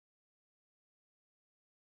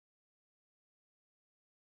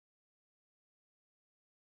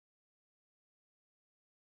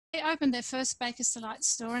They opened their first Baker's Delight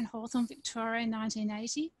store in Hawthorn, Victoria in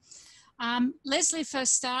 1980. Lesley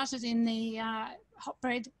first started in the hot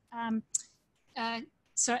bread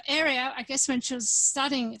area, I guess, when she was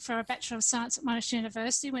studying for a Bachelor of Science at Monash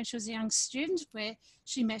University when she was a young student, where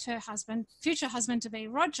she met her husband, future husband-to-be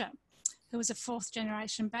Roger, who was a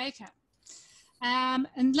fourth-generation baker.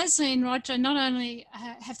 And Lesley and Roger, not only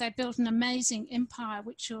have they built an amazing empire,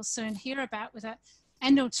 which you'll soon hear about, with an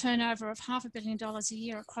annual turnover of $500 million a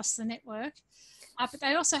year across the network, but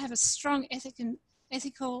they also have a strong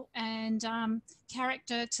ethical and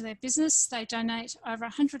character to their business. They donate over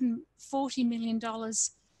 $140 million,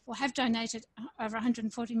 or have donated over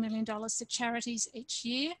 $140 million to charities each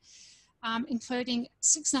year, including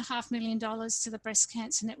 $6.5 million to the Breast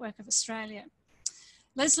Cancer Network of Australia.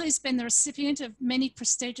 Lesley's been the recipient of many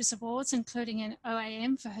prestigious awards, including an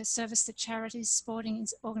OAM for her service to charities, sporting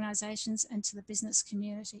organisations and to the business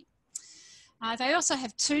community. They also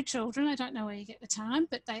have two children. I don't know where you get the time,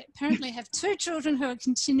 but they apparently have two children who are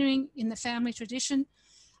continuing in the family tradition.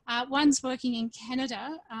 One's working in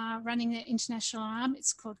Canada, running their international arm.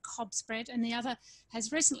 It's called Cobb's Bread, and the other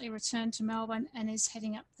has recently returned to Melbourne and is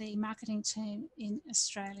heading up the marketing team in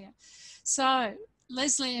Australia. So,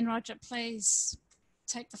 Lesley and Roger, please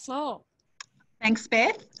take the floor. Thanks,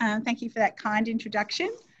 Beth. Thank you for that kind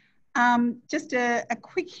introduction. Just a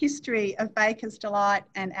quick history of Baker's Delight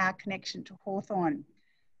and our connection to Hawthorn.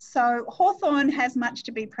 So Hawthorn has much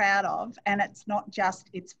to be proud of, and it's not just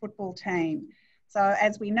its football team. So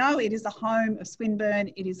as we know, it is the home of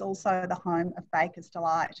Swinburne. It is also the home of Baker's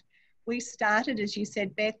Delight. We started, as you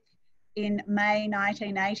said, Beth, in May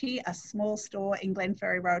 1980, a small store in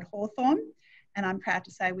Glenferrie Road, Hawthorn. And I'm proud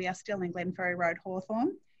to say we are still in Glenferrie Road,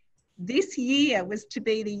 Hawthorn. This year was to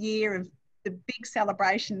be the year of the big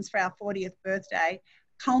celebrations for our 40th birthday,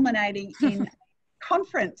 culminating in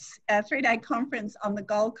conference, a 3-day conference on the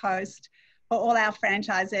Gold Coast for all our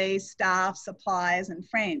franchisees, staff, suppliers and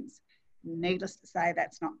friends. Needless to say,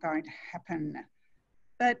 that's not going to happen.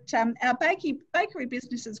 But our bakery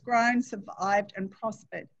business has grown, survived and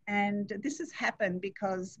prospered. And this has happened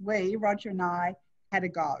because we, Roger and I, had a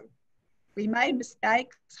go. We made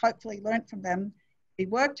mistakes, hopefully learnt from them. We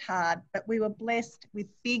worked hard, but we were blessed with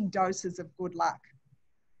big doses of good luck.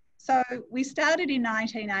 So we started in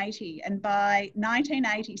 1980, and by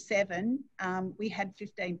 1987, we had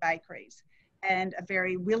 15 bakeries and a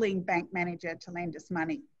very willing bank manager to lend us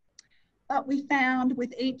money. But we found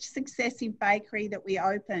with each successive bakery that we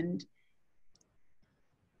opened,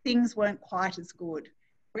 things weren't quite as good.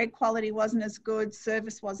 Bread quality wasn't as good,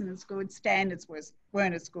 service wasn't as good, standards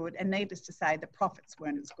weren't as good, and needless to say, the profits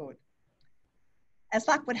weren't as good. As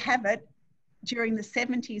luck would have it, during the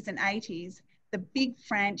 70s and 80s, the big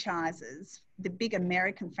franchises, the big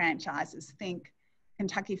American franchises, think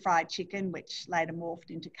Kentucky Fried Chicken, which later morphed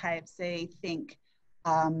into KFC, think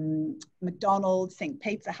McDonald's, think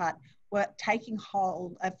Pizza Hut, were taking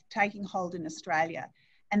hold in Australia.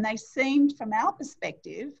 And they seemed, from our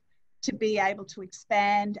perspective, to be able to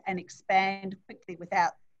expand quickly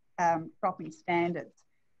without dropping standards.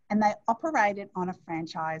 And they operated on a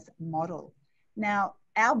franchise model. Now,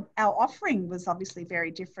 our offering was obviously very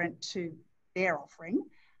different to their offering,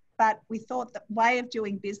 but we thought that way of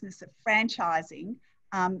doing business of franchising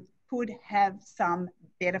could have some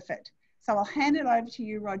benefit. So I'll hand it over to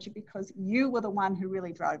you, Roger, because you were the one who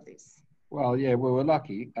really drove this. Well, yeah, we were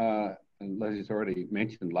lucky, and Lesley's already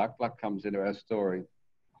mentioned luck. Luck comes into our story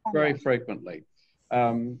very frequently.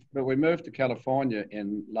 But we moved to California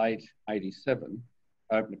in late 87,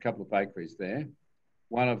 opened a couple of bakeries there.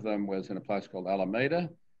 One of them was in a place called Alameda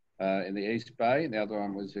in the East Bay. The other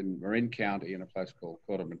one was in Marin County in a place called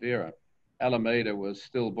Corte Madera. Alameda was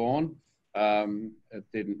stillborn. It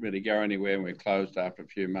didn't really go anywhere and we closed after a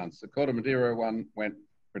few months. The Corte Madera one went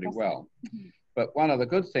pretty well. But one of the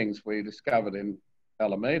good things we discovered in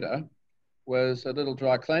Alameda was a little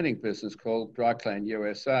dry cleaning business called Dry Clean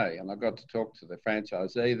USA. And I got to talk to the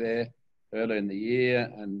franchisee there early in the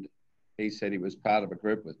year, and he said he was part of a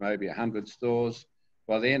group with maybe 100 stores.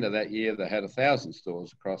 By the end of that year, they had 1,000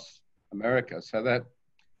 stores across America. So that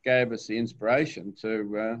gave us the inspiration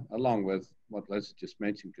to, along with what Leslie just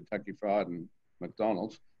mentioned, Kentucky Fried and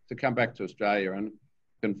McDonald's, to come back to Australia and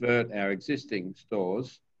convert our existing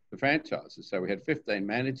stores to franchises. So we had 15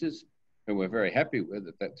 managers who we're very happy with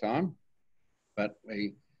at that time, but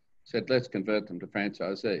we said, let's convert them to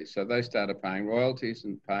franchisees. So they started paying royalties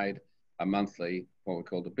and paid a monthly, what we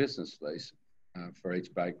called a business lease for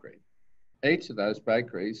each bakery. Each of those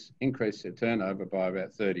bakeries increased their turnover by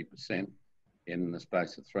about 30% in the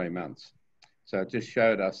space of 3 months. So it just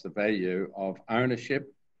showed us the value of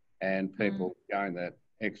ownership and people going that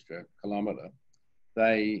extra kilometre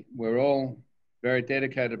They were all very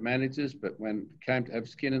dedicated managers, but when it came to have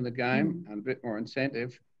skin in the game and a bit more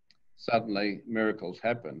incentive, suddenly miracles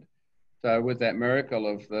happened. So with that miracle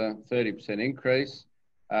of the 30% increase,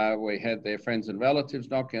 we had their friends and relatives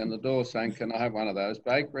knocking on the door saying, can I have one of those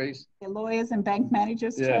bakeries? The lawyers and bank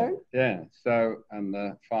managers too. Yeah. So, and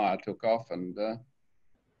the fire took off, and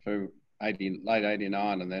through late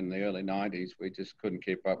 89 and then the early 90s, we just couldn't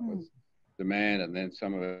keep up with demand. And then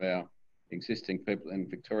some of our existing people in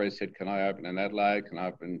Victoria said, can I open in Adelaide? Can I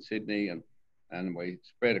open in Sydney? And we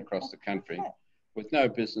spread across the country with no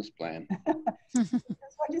business plan. That's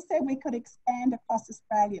what you said, we could expand across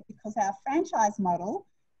Australia because our franchise model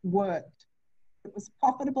worked. It was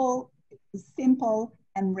profitable, it was simple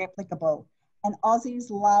and replicable. And Aussies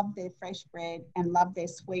loved their fresh bread and loved their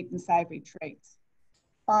sweet and savoury treats.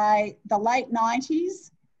 By the late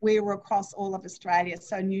 90s, we were across all of Australia,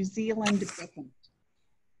 so New Zealand beckoned.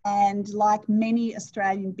 And like many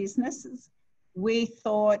Australian businesses, we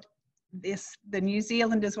thought the New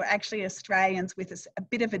Zealanders were actually Australians with a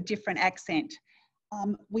bit of a different accent.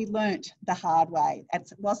 We learnt the hard way.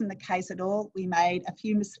 It wasn't the case at all. We made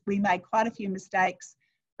quite a few mistakes,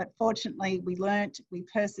 but fortunately we learnt, we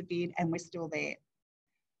persevered, and we're still there.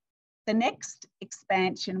 The next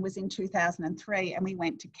expansion was in 2003, and we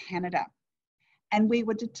went to Canada. And we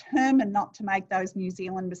were determined not to make those New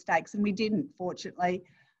Zealand mistakes, and we didn't, fortunately.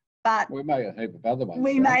 But we made a heap of other ones.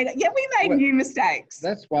 We made new mistakes.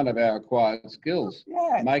 That's one of our acquired skills,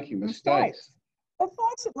 making mistakes. But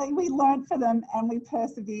fortunately, we learned from them and we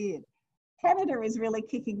persevered. Canada is really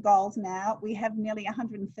kicking goals now. We have nearly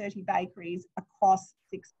 130 bakeries across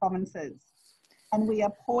 6 provinces. And we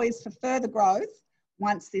are poised for further growth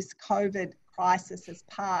once this COVID crisis has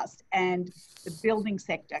passed and the building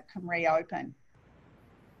sector can reopen.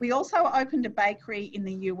 We also opened a bakery in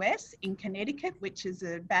the US, in Connecticut, which is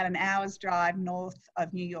about an hour's drive north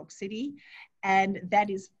of New York City, and that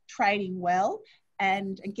is trading well.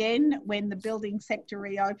 And again, when the building sector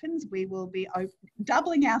reopens, we will be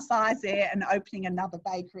doubling our size there and opening another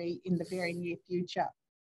bakery in the very near future.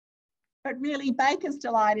 But really, Baker's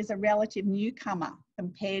Delight is a relative newcomer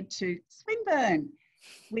compared to Swinburne,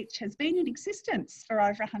 which has been in existence for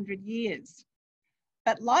over 100 years.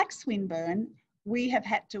 But like Swinburne, we have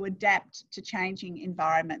had to adapt to changing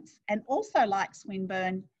environments. And also like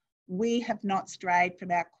Swinburne, we have not strayed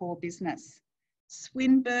from our core business.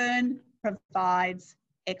 Swinburne provides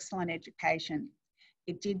excellent education.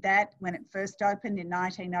 It did that when it first opened in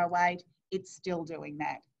 1908. It's still doing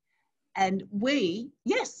that. And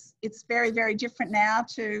yes, it's very, very different now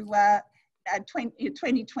to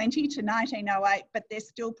 2020 to 1908, but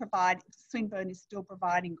Swinburne is still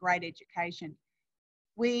providing great education.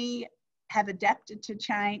 We have adapted to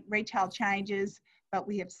retail changes, but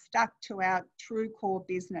we have stuck to our true core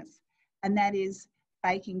business, and that is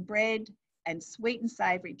baking bread and sweet and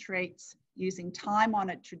savoury treats using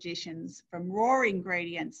time-honoured traditions from raw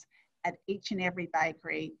ingredients at each and every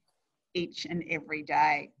bakery, each and every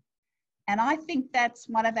day. And I think that's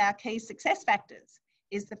one of our key success factors,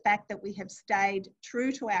 is the fact that we have stayed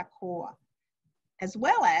true to our core, as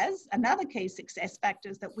well as another key success factor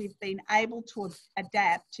is that we've been able to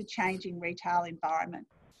adapt to changing retail environment.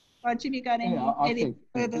 Roger, have you got any I think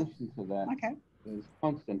further? In addition to that, okay, there's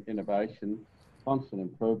constant innovation, constant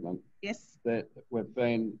improvement. Yes. That we've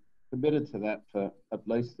been committed to that for at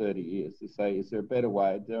least 30 years, to say, is there a better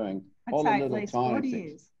way of doing all the little tiny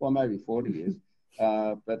things? Well, maybe 40 years,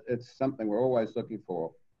 but it's something we're always looking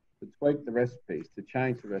for, to tweak the recipes, to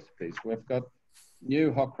change the recipes. We've got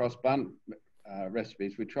new hot cross bun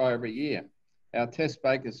recipes we try every year. Our test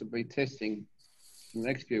bakers will be testing in the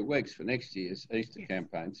next few weeks for next year's Easter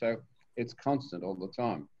campaign. So it's constant all the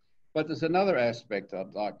time. But there's another aspect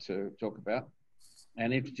I'd like to talk about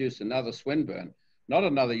and introduce another Swinburne, not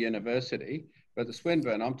another university, but the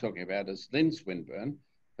Swinburne I'm talking about is Lynn Swinburne,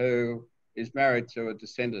 who is married to a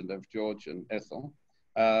descendant of George and Ethel.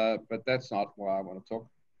 But that's not why I want to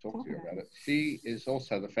talk to you about it. She is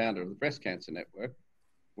also the founder of the Breast Cancer Network,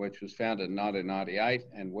 which was founded in 1998,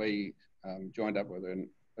 and we joined up with her in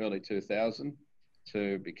early 2000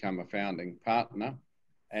 to become a founding partner.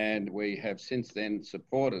 And we have since then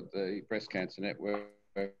supported the Breast Cancer Network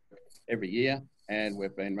every year, and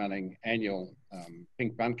we've been running annual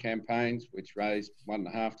pink bun campaigns, which raise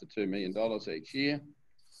 $1.5 to $2 million each year.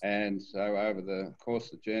 And so over the course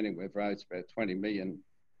of the journey, we've raised about 20 million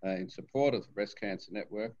in support of the Breast Cancer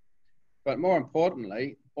Network. But more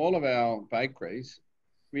importantly, all of our bakeries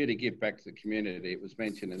really give back to the community. It was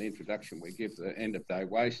mentioned in the introduction, we give the end of day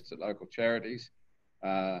waste to local charities.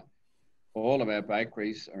 all of our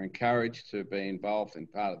bakeries are encouraged to be involved in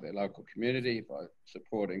part of their local community by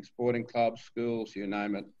supporting sporting clubs, schools, you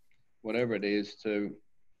name it, whatever it is, to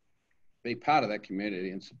be part of that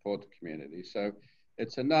community and support the community. So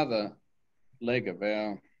it's another leg of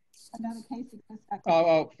our... Another key success factor.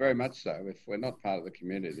 Oh, very much so. If we're not part of the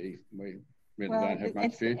community, we really don't have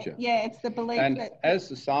much future. Yeah, it's the belief and that... as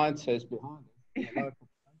the sign says behind it,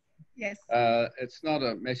 yes. It's not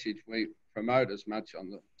a message we promote as much on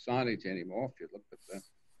the signage anymore. If you look at the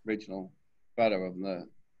original photo of the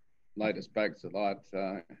latest Bakers Delight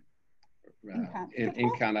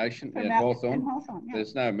incarnation in Hawthorn, yeah.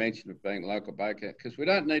 There's no mention of being a local baker because we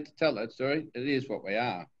don't need to tell that story. It is what we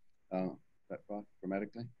are. That right,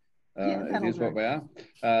 grammatically? It is what we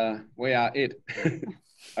are. We are it.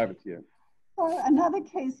 Over to you. So another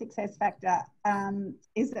key success factor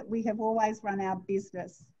is that we have always run our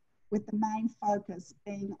business with the main focus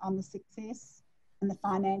being on the success and the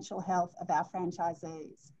financial health of our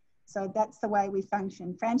franchisees. So that's the way we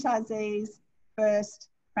function. Franchisees first,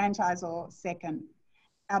 franchisor second.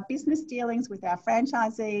 Our business dealings with our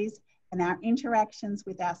franchisees and our interactions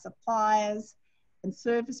with our suppliers and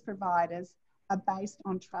service providers are based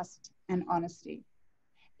on trust and honesty.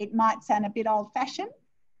 It might sound a bit old-fashioned,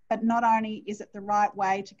 but not only is it the right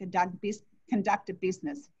way to conduct a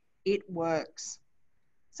business, it works.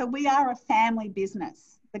 So we are a family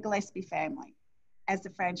business, the Gillespie family, as the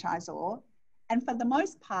franchisor, and for the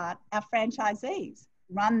most part, our franchisees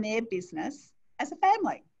run their business as a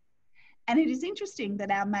family. And it is interesting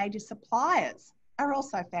that our major suppliers are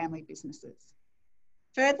also family businesses.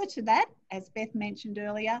 Further to that, as Beth mentioned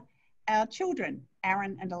earlier, our children,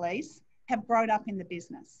 Aaron and Elise, have grown up in the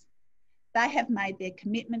business. They have made their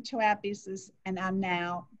commitment to our business and are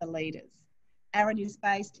now the leaders. Aaron is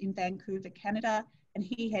based in Vancouver, Canada, and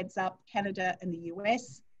he heads up Canada and the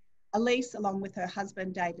US. Elise, along with her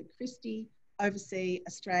husband, David Christie, oversee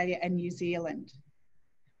Australia and New Zealand.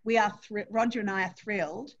 Roger and I are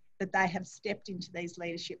thrilled that they have stepped into these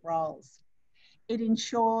leadership roles. It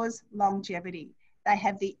ensures longevity. They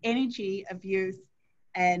have the energy of youth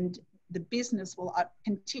and the business will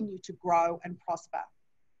continue to grow and prosper.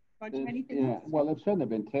 Roger, anything else? Well, they've certainly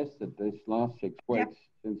been tested these last 6 weeks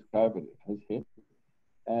since COVID has hit.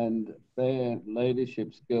 And their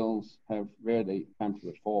leadership skills have really come to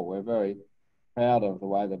the fore. We're very proud of the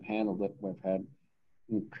way they've handled it. We've had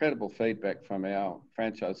incredible feedback from our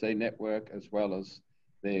franchisee network as well as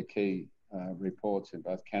their key reports in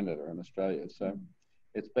both Canada and Australia. So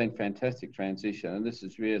it's been fantastic transition, and this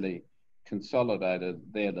has really consolidated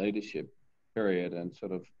their leadership period and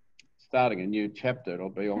sort of starting a new chapter. It'll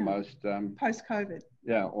be almost post-COVID.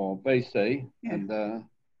 Yeah, or BC and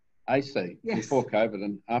AC, before COVID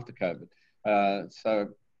and after COVID. So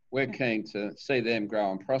we're keen to see them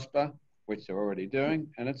grow and prosper, which they're already doing,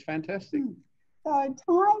 and it's fantastic. So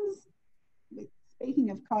times, speaking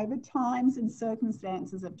of COVID, times and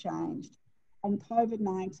circumstances have changed, and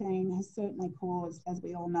COVID-19 has certainly caused, as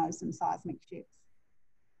we all know, some seismic shifts.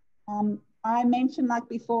 I mentioned luck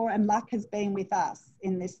before, and luck has been with us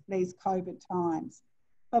in these COVID times.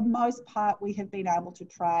 For the most part, we have been able to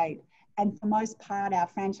trade. And for the most part, our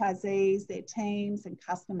franchisees, their teams and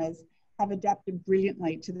customers have adapted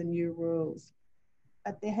brilliantly to the new rules.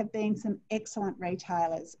 But there have been some excellent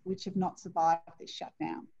retailers which have not survived this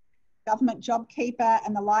shutdown. Government JobKeeper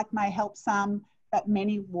and the like may help some, but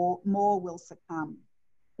many more will succumb.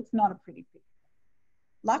 It's not a pretty picture.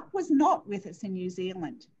 Luck was not with us in New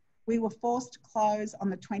Zealand. We were forced to close on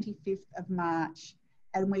the 25th of March,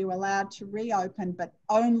 and we were allowed to reopen, but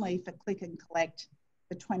only for click and collect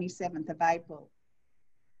the 27th of April.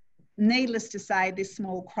 Needless to say, this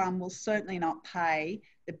small crumb will certainly not pay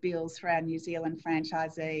the bills for our New Zealand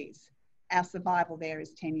franchisees. Our survival there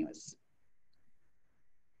is tenuous.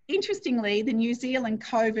 Interestingly, the New Zealand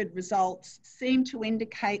COVID results seem to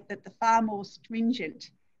indicate that the far more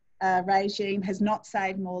stringent regime has not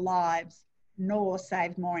saved more lives, nor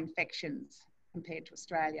saved more infections compared to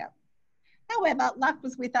Australia. However, luck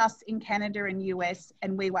was with us in Canada and US,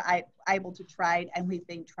 and we were able to trade, and we've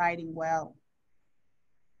been trading well.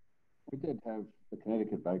 We did have the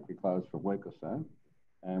Connecticut bakery closed for a week or so,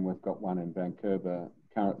 and we've got one in Vancouver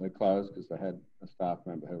currently closed because they had a staff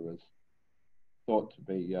member who was thought to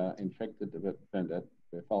be infected, but turned out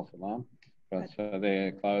to be a false alarm. But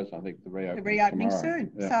they're closed. I think the reopening tomorrow.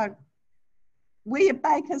 Soon. Yeah. So we at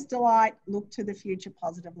Bakers Delight look to the future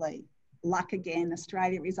positively. Luck again.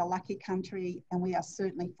 Australia is a lucky country, and we are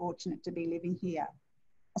certainly fortunate to be living here.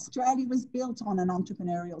 Australia was built on an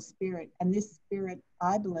entrepreneurial spirit, and this spirit,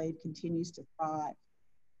 I believe, continues to thrive.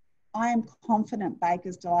 I am confident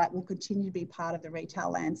Bakers Delight will continue to be part of the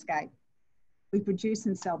retail landscape. We produce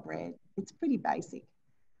and sell bread. It's pretty basic.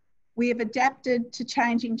 We have adapted to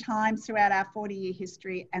changing times throughout our 40-year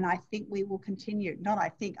history, and I think we will continue. Not I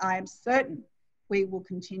think, I am certain we will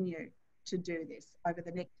continue to do this over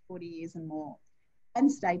the next 40 years and more,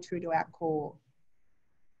 and stay true to our core.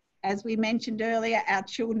 As we mentioned earlier, our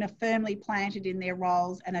children are firmly planted in their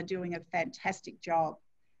roles and are doing a fantastic job.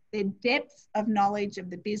 Their depth of knowledge of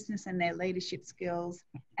the business and their leadership skills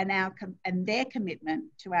and their commitment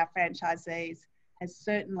to our franchisees has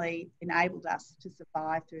certainly enabled us to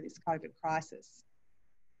survive through this COVID crisis.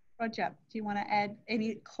 Roger, do you want to add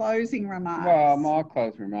any closing remarks? Well, my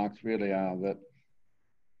closing remarks really are that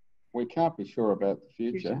we can't be sure about the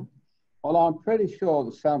future. Well, I'm pretty sure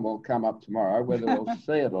the sun will come up tomorrow. Whether we'll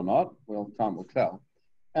see it or not, well, time will tell.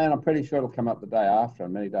 And I'm pretty sure it'll come up the day after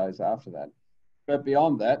and many days after that. But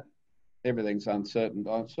beyond that, everything's uncertain.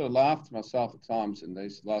 I sort of laughed to myself at times in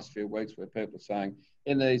these last few weeks where people are saying,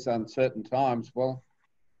 in these uncertain times, well,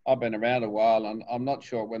 I've been around a while and I'm not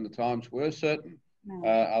sure when the times were certain,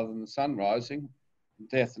 other than the sun rising,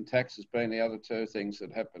 death and taxes being the other two things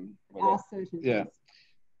that happen. Yeah.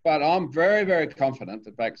 But I'm very, very confident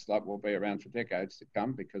that Bakers Delight will be around for decades to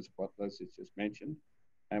come because of what Lesley's just mentioned.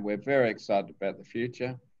 And we're very excited about the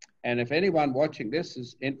future. And if anyone watching this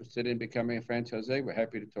is interested in becoming a franchisee, we're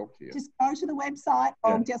happy to talk to you. Just go to the website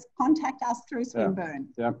or just contact us through Swinburne.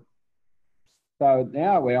 Yeah. So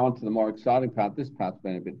now we're on to the more exciting part. This part's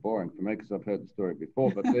been a bit boring for me because I've heard the story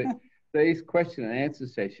before, but these question and answer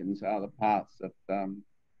sessions are the parts that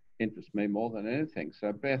interest me more than anything.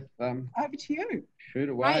 So Beth, over to you. Shoot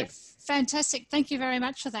away. Right. Fantastic. Thank you very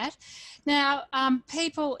much for that. Now,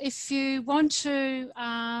 people, if you want to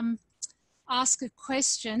ask a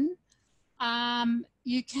question,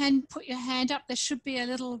 you can put your hand up. There should be a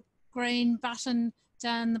little green button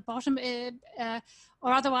down the bottom, or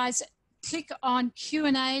otherwise click on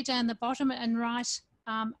Q&A down the bottom and write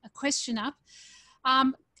a question up.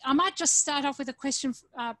 I might just start off with a question,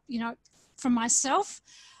 from myself.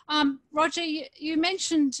 Roger, you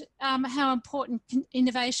mentioned how important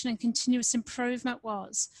innovation and continuous improvement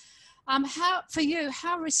was. For you,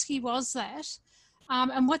 how risky was that?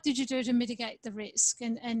 And what did you do to mitigate the risk?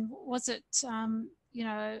 And was it,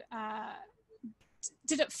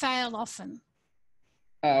 did it fail often?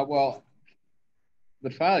 Well, the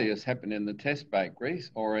failures happen in the test bakeries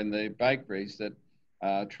or in the bakeries that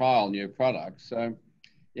trial new products. So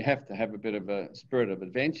you have to have a bit of a spirit of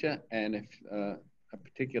adventure. And if a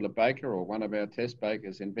particular baker or one of our test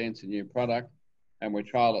bakers invents a new product and we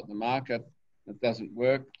trial it in the market, it doesn't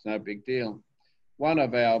work, it's no big deal. One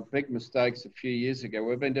of our big mistakes a few years ago,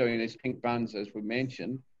 we've been doing these pink buns, as we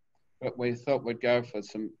mentioned, but we thought we'd go for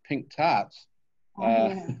some pink tarts,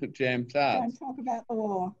 jam tarts. Don't talk about the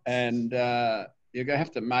war. And you're going to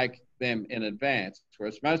have to make them in advance,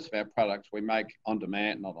 whereas most of our products we make on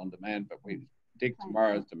demand, not on demand, but we dig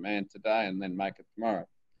tomorrow's demand today and then make it tomorrow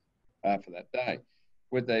for that day.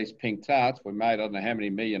 With these pink tarts, we made I don't know how many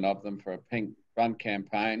million of them for a pink bun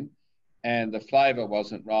campaign, and the flavour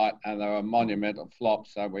wasn't right, and they were monumental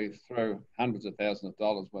flops. So we threw hundreds of thousands of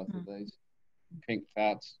dollars worth of these pink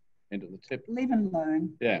tarts into the tip. Live and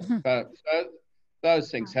learn. Yeah, so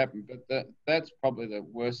those things happen, but that's probably the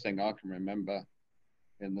worst thing I can remember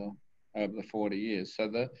over the 40 years. So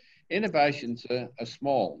the innovations are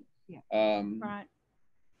small. Yeah. Right.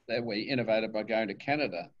 That we innovated by going to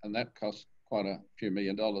Canada, and that cost quite a few $1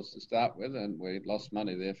 million to start with, and we lost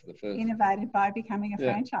money there for the first. Innovated by becoming a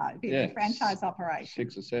franchise, a franchise operation.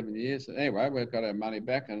 6 or 7 years. Anyway, we've got our money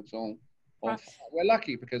back, and it's all we're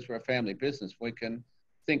lucky because we're a family business. We can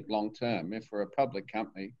think long term. If we're a public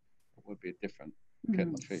company, it would be a different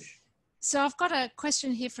kettle of fish. So I've got a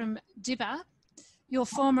question here from Dibba, your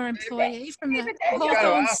former employee from the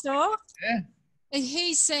Hawthorn store. Yeah.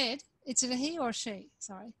 He said, is it a he or a she?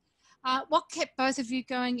 Sorry. What kept both of you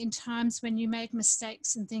going in times when you made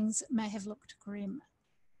mistakes and things may have looked grim?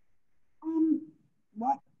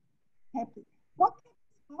 What kept us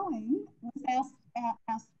going was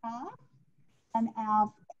our staff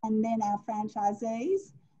and then our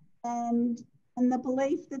franchisees, and the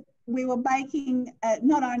belief that we were baking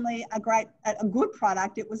not only a good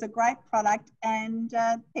product, it was a great product, and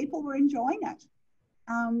people were enjoying it.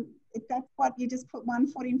 That's what you just put one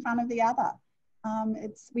foot in front of the other.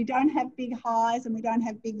 We don't have big highs and we don't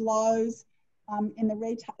have big lows in the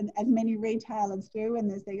retail, as many retailers do. And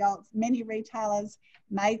many retailers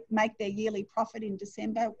make their yearly profit in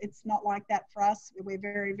December. It's not like that for us. We're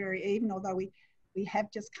very, very even, although we have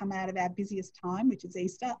just come out of our busiest time, which is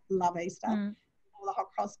Easter. Love Easter, all the hot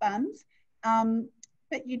cross buns.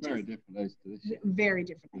 But you just very different Easter this year. Very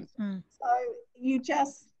different Easter. So you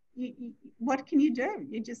just what can you do?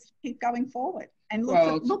 You just keep going forward and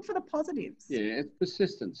look for the positives. Yeah, it's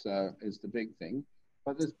persistence is the big thing.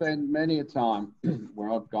 But there's been many a time where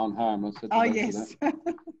I've gone home and said, oh, yes. if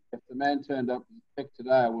the man turned up with a check today,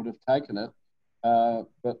 I would have taken it.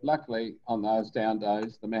 But luckily, on those down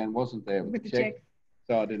days, the man wasn't there with the check,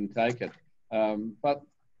 so I didn't take it. But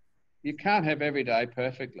you can't have every day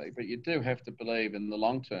perfectly, but you do have to believe in the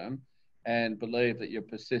long term and believe that your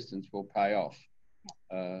persistence will pay off.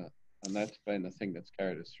 And that's been the thing that's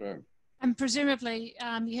carried us through. And presumably,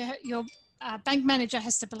 your bank manager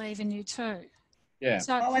has to believe in you too. Yeah.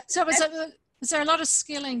 So was there a lot of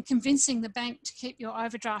skill in convincing the bank to keep your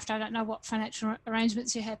overdraft? I don't know what financial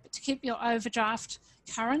arrangements you had, but to keep your overdraft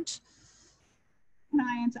current? Can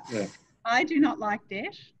I answer? Yeah. I do not like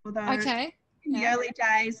debt, although in the early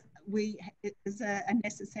days, it was a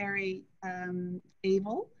necessary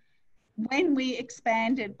evil. When we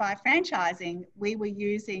expanded by franchising, we were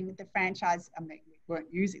using the franchise, we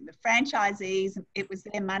weren't using the franchisees, it was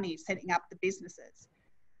their money setting up the businesses.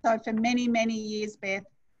 So for many, many years, Beth,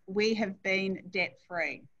 we have been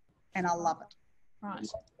debt-free, and I love it. Right.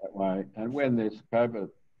 That way. And when this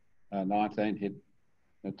COVID-19 hit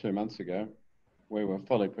 2 months ago, we were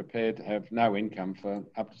fully prepared to have no income for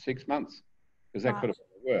up to 6 months, because that could have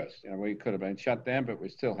been the worst. We could have been shut down, but we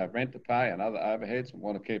still have rent to pay and other overheads and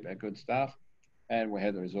want to keep our good staff. And we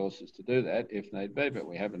had the resources to do that if need be, but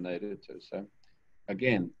we haven't needed to. So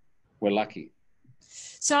again, we're lucky.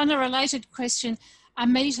 So on a related question,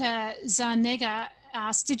 Amita Zarnega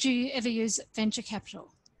asked, did you ever use venture capital?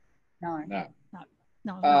 No.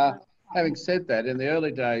 Having said that, in the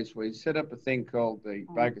early days, we set up a thing called the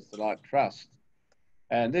Baker's Delight Trust.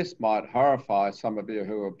 And this might horrify some of you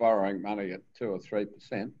who are borrowing money at 2 or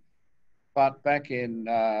 3%. But back in,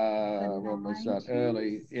 when was that,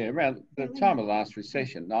 around the time of the last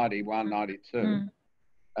recession, 91, 92,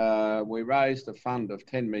 we raised a fund of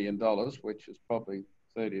 $10 million, which is probably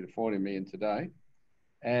 30 to 40 million today,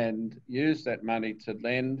 and used that money to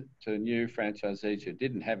lend to new franchisees who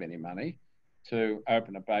didn't have any money to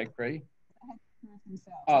open a bakery.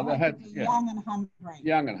 They had young and hungry.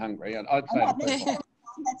 Young and hungry, and I'd say to people,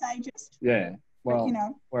 that's ageist. Yeah, well,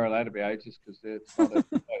 but, we're allowed to be ageist because it's not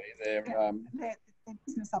everybody. They're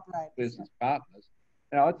business operators, business partners.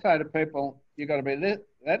 I'd say to people, you've got to be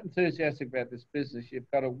that enthusiastic about this business.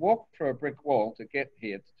 You've got to walk through a brick wall to get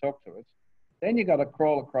here to talk to us. Then you've got to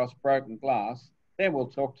crawl across broken glass. Then we'll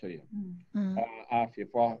talk to you after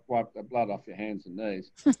you've wiped the blood off your hands and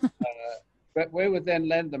knees. But we would then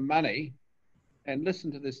lend them money, and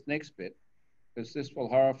listen to this next bit, because this will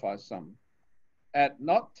horrify some, at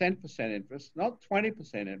not 10% interest, not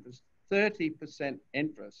 20% interest, 30%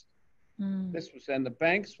 interest. This was, and the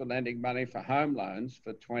banks were lending money for home loans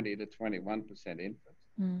for 20 to 21% interest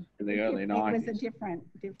in the early 90s. It was a different.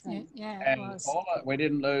 Yeah, it was. We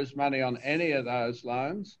didn't lose money on any of those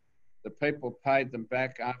loans. The people paid them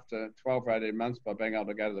back after 12 or 18 months by being able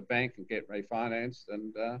to go to the bank and get refinanced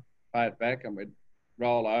and pay it back, and we'd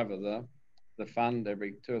roll over the fund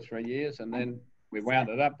every 2 or 3 years, and then we wound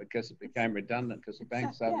it up because it became redundant because the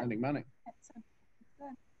banks started lending money.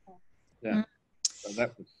 Yeah, so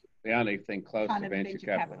that was the only thing close to venture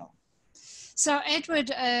capital. So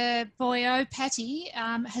Edward Boyo Patty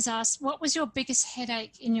has asked, what was your biggest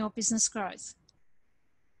headache in your business growth?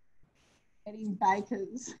 Getting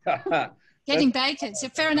bakers. Getting bakers. Yeah,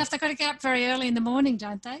 fair enough. They've got to get up very early in the morning,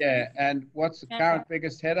 don't they? Yeah, and what's the current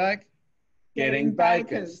biggest headache? Getting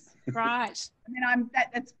bakers. Right. I mean,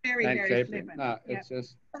 that's very, very flippant. No, it's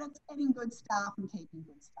just. But it's getting good staff and keeping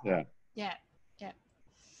good staff. Yeah.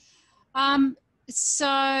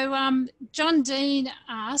 So John Dean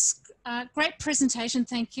asked, great presentation,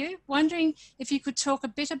 thank you. Wondering if you could talk a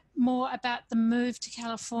bit more about the move to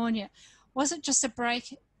California. Was it just a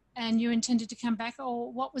break and you intended to come back,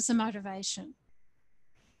 or what was the motivation?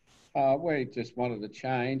 We just wanted to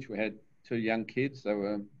change. We had 2 young kids. They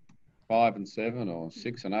were 5 and 7 or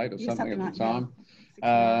 6 and 8 or something at the time.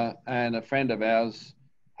 And a friend of ours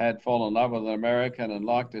had fallen in love with an American and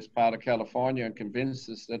liked this part of California and convinced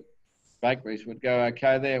us that bakeries would go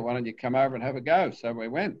okay there. Why don't you come over and have a go? So we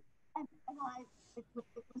went. It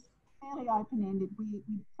was fairly open-ended. We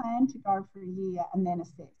planned to go for a year and then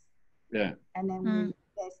assess. Yeah. And then we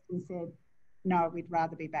assessed and said, no, we'd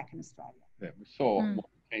rather be back in Australia. Yeah, we saw more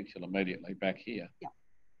potential immediately back here. Yeah.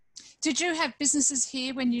 Did you have businesses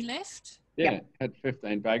here when you left? Yeah, had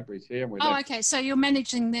 15 bakeries here. And we left. Okay, so you're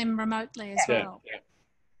managing them remotely as well. Yeah.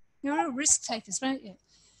 You're all risk takers, weren't you?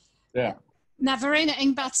 Yeah. Now, Verena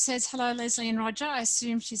Ingbarth says, hello, Lesley and Roger. I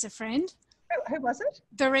assume she's a friend. Who was it?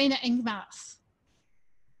 Verena Ingbarth.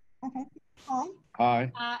 Okay.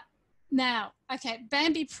 Hi. Now, okay,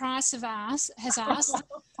 Bambi Price has asked,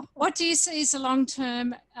 what do you see as a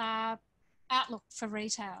long-term outlook for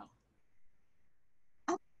retail?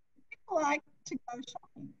 People like to go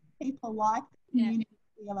shopping. People like the community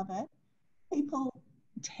feel of it. People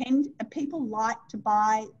like to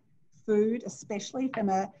buy food, especially from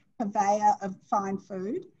a purveyor of fine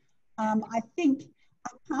food. I think I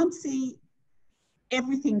can't see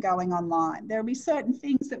everything going online. There'll be certain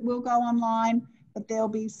things that will go online, but there'll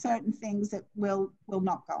be certain things that will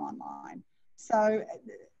not go online. So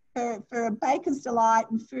for a Baker's Delight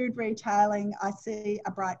and food retailing, I see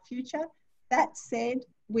a bright future. That said,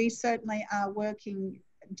 we certainly are working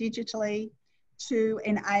digitally to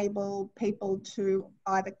enable people to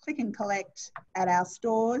either click and collect at our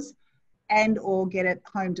stores and or get it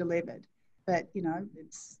home delivered. But you know,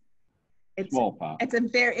 it's small part.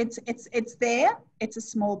 It's there. It's a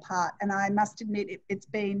small part, and I must admit it's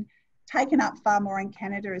been taken up far more in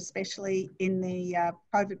Canada, especially in the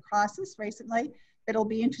COVID crisis recently. But it'll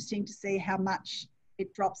be interesting to see how much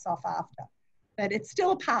it drops off after. But it's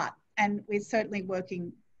still a part, and we're certainly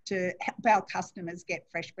working to help our customers get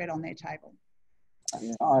fresh bread on their table.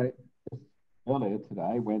 I earlier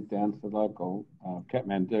today went down to the local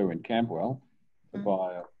Kathmandu in Camberwell to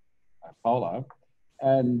buy a polo,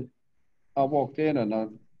 and I walked in and I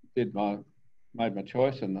made my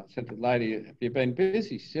choice, and I said to the lady, "Have you been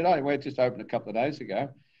busy?" She said, "Oh, we just opened a couple of days ago,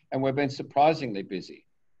 and we've been surprisingly busy."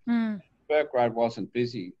 Burke Road wasn't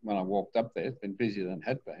busy when I walked up there; it's been busier than it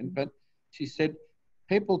had been. But she said,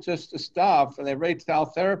 people just are starved for their retail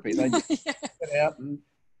therapy. They just get out and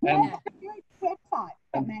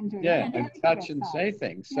touch and see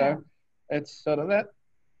things. So it's sort of that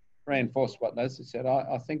reinforced what Lesley said.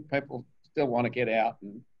 I think people still want to get out,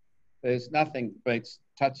 and there's nothing beats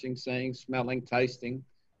touching, seeing, smelling, tasting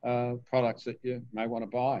products that you may want to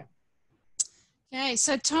buy. Okay,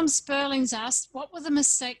 so Tom Sperling's asked, what were the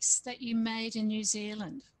mistakes that you made in New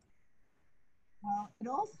Zealand? Well, it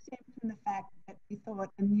all stemmed from the fact that we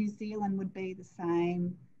thought New Zealand would be the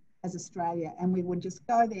same as Australia, and we would just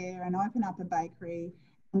go there and open up a bakery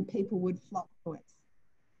and people would flock to us,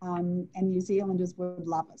 and New Zealanders would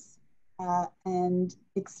love us. And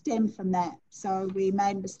it stemmed from that. So we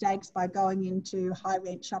made mistakes by going into high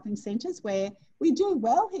rent shopping centres, where we do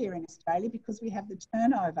well here in Australia because we have the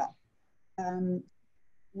turnover.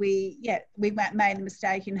 We made a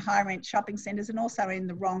mistake in high rent shopping centres and also in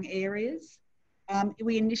the wrong areas.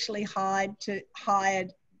 We initially hired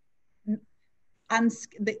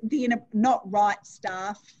not right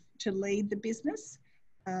staff to lead the business,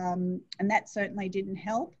 and that certainly didn't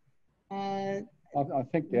help. I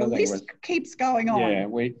think the other thing was, keeps going on. Yeah,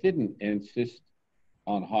 we didn't insist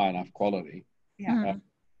on high enough quality. Yeah.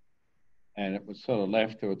 And it was sort of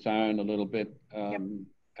left to its own a little bit.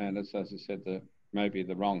 And as I said, maybe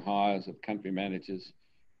the wrong hires of country managers.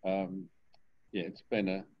 It's been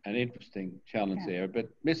an interesting challenge there, but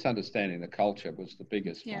misunderstanding the culture was the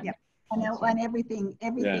biggest one. Yeah. And everything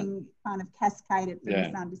kind of cascaded for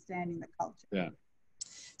misunderstanding the culture. Yeah.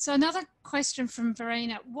 So another question from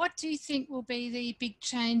Verena. What do you think will be the big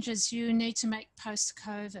changes you need to make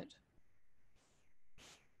post-COVID?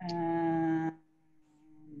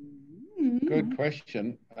 Good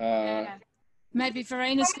question. Maybe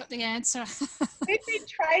Verena's got the answer. We've been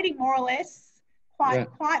trading more or less quite,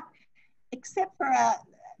 except for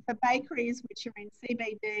bakeries which are in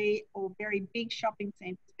CBD or very big shopping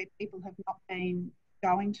centres where people have not been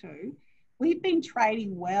going to. We've been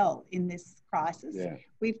trading well in this crisis. Yeah.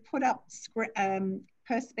 We've put up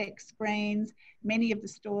Perspex screens. Many of the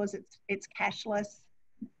stores, it's cashless.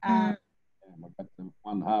 We've got the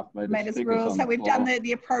 1.5 metre rules. So we've done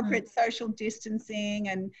the appropriate social distancing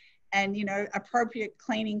and appropriate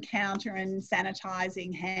cleaning counter and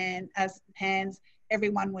sanitising hands.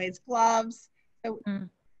 Everyone wears gloves.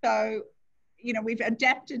 So we've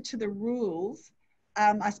adapted to the rules.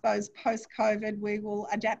 I suppose post-COVID, we will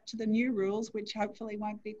adapt to the new rules, which hopefully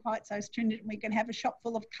won't be quite so stringent. We can have a shop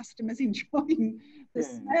full of customers enjoying the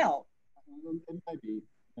smell. And maybe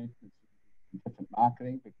different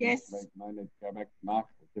marketing, because we may need to go back to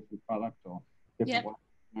market with different products or different ways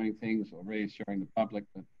of doing things, or reassuring the public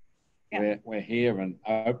that we're here and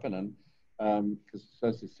open. And because,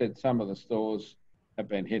 as you said, some of the stores have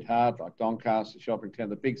been hit hard, like Doncaster Shopping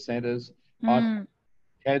Centre, the big centres.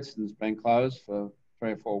 Gadsden's been closed for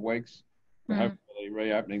 3 or 4 weeks. We're hopefully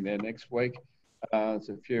reopening there next week. There's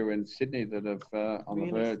a few in Sydney that have on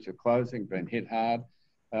the verge of closing, been hit hard.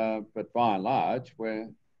 But by and large,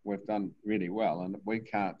 we've done really well, and we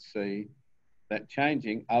can't see that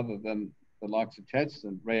changing other than the likes of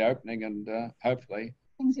Chadstone reopening and hopefully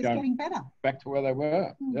things is getting better. Back to where they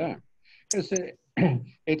were. Yeah. Because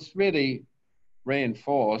it's really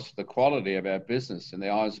reinforced the quality of our business in the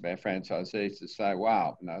eyes of our franchisees to say,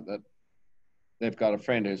 wow, you know, that they've got a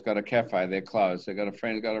friend who's got a cafe, they're closed. They've got a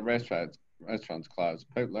friend who's got a restaurant's closed.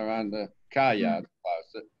 People who own the car yard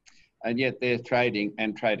closed. And yet they're trading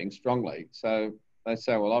and trading strongly. So they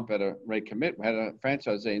say, well, I better recommit. We had a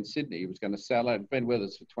franchisee in Sydney who was going to sell it. He'd been with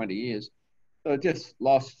us for 20 years. So just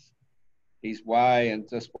lost his way and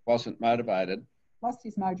just wasn't motivated. Lost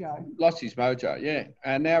his mojo. Lost his mojo, yeah.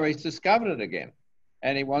 And now he's discovered it again.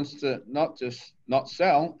 And he wants to not just not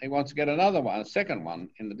sell, he wants to get another one, a second one,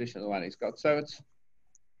 in addition to the one he's got. So it's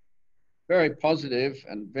very positive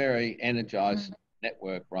and very energised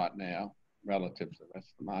network right now relative to the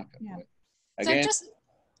rest of the market. Yeah. Again, so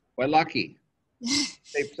we're lucky.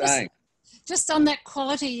 Keep saying. Just on that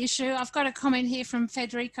quality issue, I've got a comment here from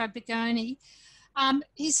Federico Bigoni.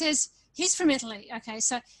 He says, he's from Italy, okay,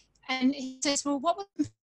 so, and he says, well, what was it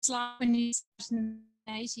like when you started in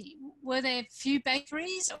 1980? Were there few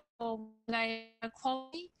bakeries or were they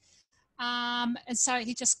quality? And so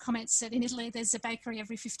he just comments that in Italy there's a bakery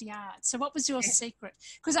every 50 yards. So what was your secret?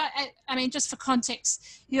 Because I mean, just for context,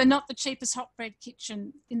 you're not the cheapest hot bread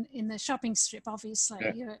kitchen in the shopping strip, obviously.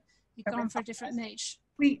 Yeah. You've gone for a different niche.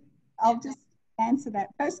 I'll just answer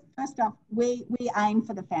that. First off, we aim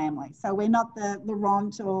for the family. So we're not the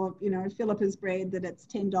Laurent or, you know, Philippa's bread that it's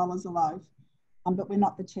 $10 a loaf, but we're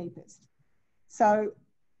not the cheapest. So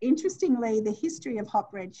interestingly, the history of hot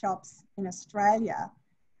bread shops in Australia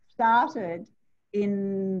started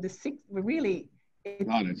in the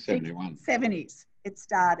 1971. 70s. It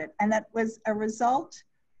started, and that was a result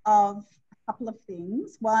of a couple of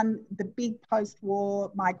things. One, the big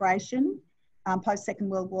post-war migration, post-Second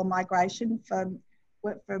World War migration from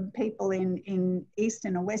people in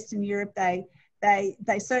Eastern or Western Europe. They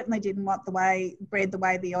certainly didn't want the way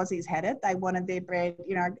the Aussies had it. They wanted their bread,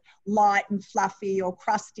 you know, light and fluffy or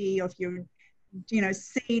crusty, or if you're, you know,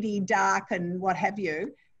 seedy, dark and what have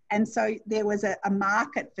you. And so there was a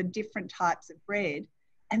market for different types of bread.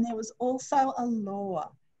 And there was also a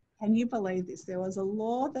law. Can you believe this? There was a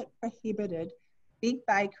law that prohibited big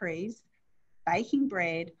bakeries baking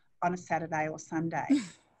bread on a Saturday or Sunday.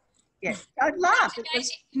 Yes, I'd laugh.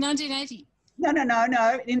 1980. No,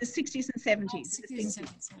 in the 60s and 70s.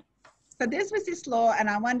 So this was this law, and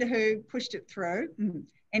I wonder who pushed it through.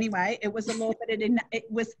 Anyway, it was a law, but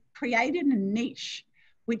it was created a niche,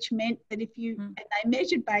 which meant that if you, and they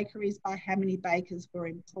measured bakeries by how many bakers were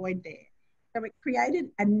employed there. So it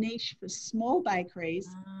created a niche for small bakeries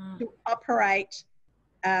to operate,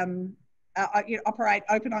 open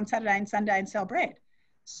on Saturday and Sunday and sell bread.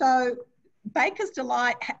 So Baker's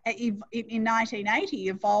Delight in 1980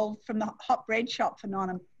 evolved from the hot bread shop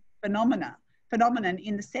phenomenon in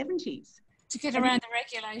the 70s. To get around the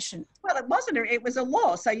regulation. Well, it wasn't, it was a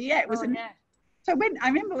law. So yeah, it was So I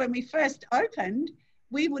remember when we first opened,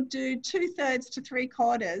 we would do 2/3 to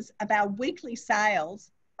 3/4 of our weekly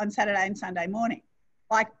sales on Saturday and Sunday morning.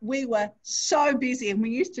 Like, we were so busy, and we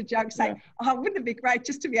used to joke, say, oh, wouldn't it be great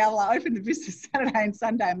just to be able to open the business Saturday and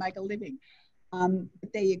Sunday and make a living?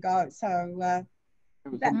 But there you go. So,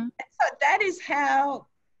 that is how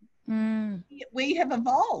we have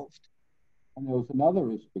evolved. And there was another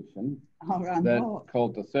restriction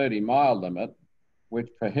called the 30-mile limit, which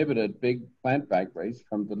prohibited big plant bakeries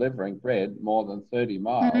from delivering bread more than 30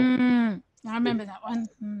 miles. I remember that one.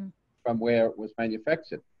 From where it was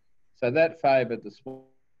manufactured. So that favoured the small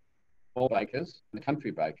bakers and the country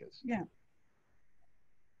bakers. Yeah.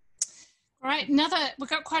 Right, we've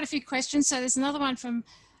got quite a few questions. So there's another one from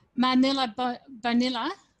Manila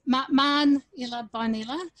Bonilla. I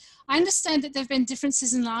understand that there have been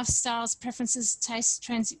differences in lifestyles, preferences, tastes,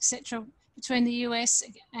 trends, etc. between the US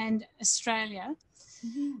and Australia.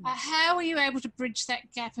 How were you able to bridge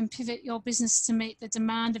that gap and pivot your business to meet the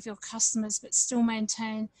demand of your customers but still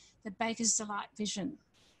maintain the Baker's Delight vision?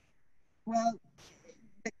 Well,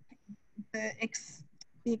 the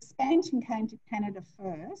expansion came to Canada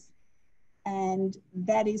first, and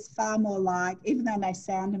that is far more like, even though they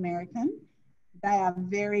sound American, they are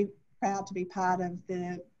very proud to be part of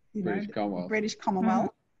the British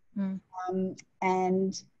Commonwealth.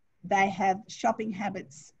 And they have shopping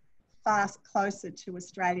habits far closer to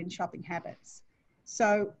Australian shopping habits.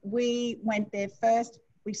 So we went there first.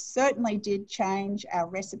 We certainly did change our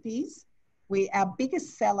recipes. Our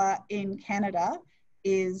biggest seller in Canada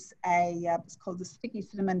is it's called the sticky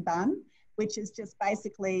cinnamon bun, which is just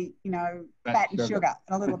basically, you know, fat and sugar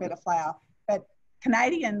and a little bit of flour. But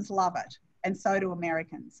Canadians love it, and so do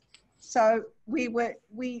Americans. So we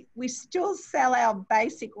still sell our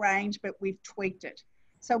basic range, but we've tweaked it.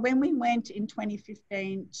 So when we went in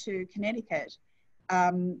 2015 to Connecticut,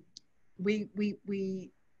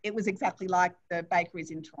 it was exactly like the bakeries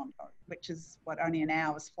in Toronto, which is only an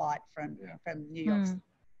hour's flight from New York.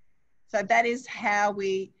 So that is how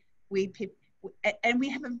and we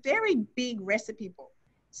have a very big recipe book.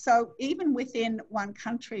 So even within one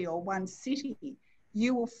country or one city,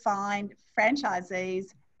 you will find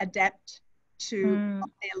franchisees adapt to what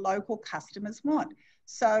their local customers want.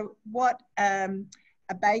 So what a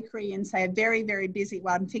bakery in, say, a very, very busy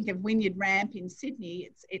one, think of Wynyard Ramp in Sydney,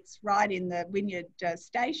 it's right in the Wynyard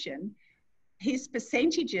station, his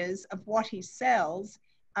percentages of what he sells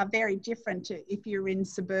are very different to if you're in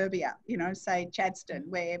suburbia, you know, say Chadstone,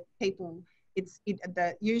 where people,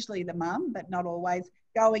 usually the mum, but not always,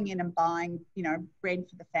 going in and buying, you know, bread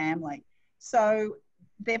for the family. So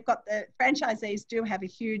they've got, the franchisees do have a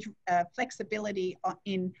huge flexibility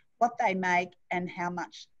in what they make and how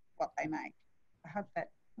much what they make. I hope that,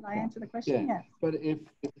 did I answer the question? Yeah. But if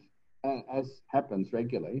as happens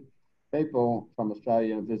regularly, people from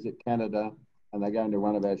Australia visit Canada and they go into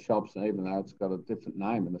one of our shops, and even though it's got a different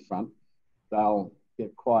name in the front, they'll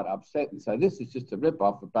get quite upset and say, this is just a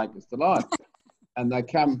rip-off of Baker's Delight. And they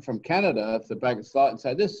come from Canada to Baker's Delight and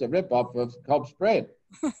say, this is a rip-off of Cobb's Bread.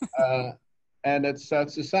 And it's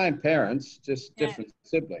the same parents, just different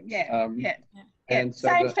siblings. And so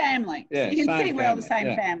same family. Yeah, you can see family. we're all the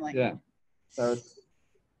same family. Yeah. So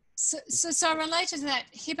related to that,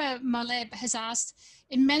 Hiba Moleb has asked,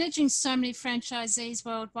 in managing so many franchisees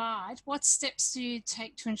worldwide, what steps do you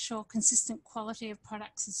take to ensure consistent quality of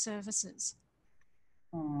products and services?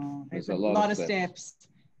 Oh, there's a lot of steps.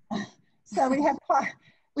 So we have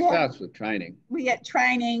starts with training. We get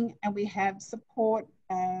training, and we have support,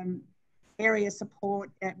 area support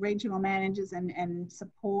at regional managers and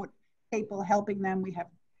support people helping them. We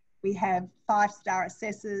have 5-star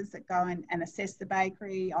assessors that go and assess the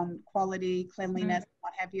bakery on quality, cleanliness,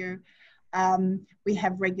 what have you. We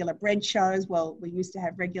have regular bread shows. Well, we used to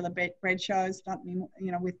have regular bread shows, not anymore,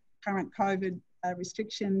 you know, with current COVID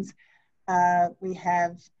restrictions. We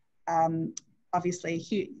have,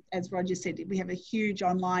 obviously, as Roger said, we have a huge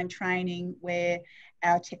online training where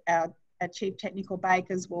our chief technical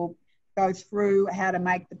bakers will go through how to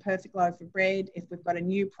make the perfect loaf of bread. If we've got a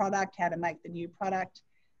new product, how to make the new product.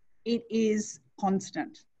 It is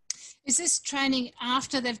constant. Is this training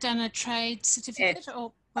after they've done a trade certificate,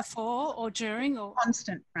 or before, or during, or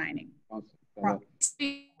constant training? Constant. Right.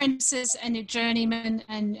 Apprentices and your journeyman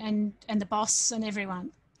and the boss and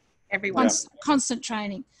everyone. Everyone. Constant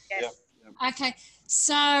training. Yes. Okay.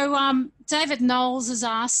 So David Knowles has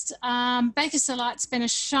asked, Baker's Delight's been a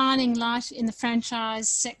shining light in the franchise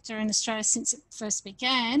sector in Australia since it first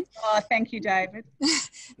began. Oh, thank you, David.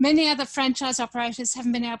 Many other franchise operators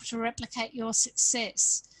haven't been able to replicate your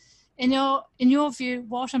success. In your view,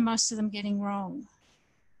 what are most of them getting wrong?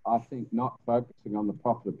 I think not focusing on the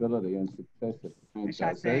profitability and success of the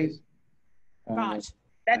franchisees. Right.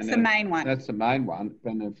 That's the main one. That's the main one.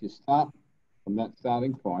 And if you start from that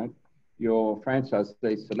starting point, your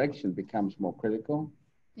franchisee selection becomes more critical.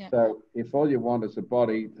 Yeah. So if all you want is a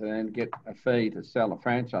body to then get a fee to sell a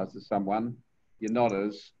franchise to someone, you're not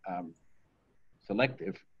as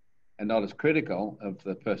selective and not as critical of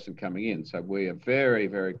the person coming in. So we are very,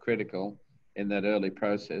 very critical in that early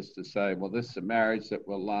process to say, well, this is a marriage that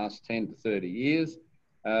will last 10 to 30 years.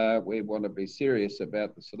 We want to be serious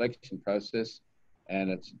about the selection process,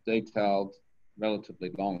 and it's a detailed,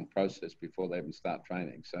 relatively long process before they even start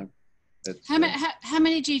training. So it's, how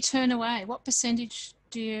many do you turn away? What percentage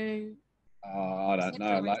do you? I don't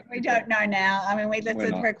know. We don't know now. I mean, but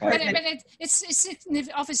it's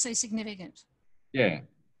obviously significant. Yeah.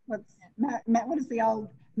 What is the old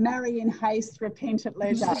marry in haste, repent at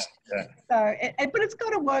leisure? Yeah. So, but it's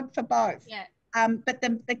got to work for both. Yeah. But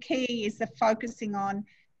the key is the focusing on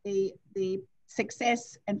the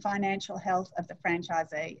success and financial health of the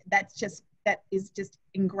franchisee. That is just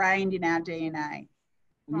ingrained in our DNA.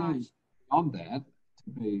 Right. On that,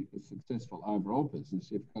 to be a successful overall business,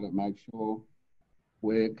 you've got to make sure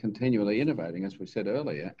we're continually innovating, as we said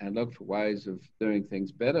earlier, and look for ways of doing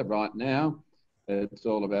things better. Right now, it's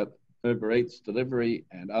all about Uber Eats delivery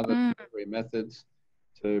and other delivery methods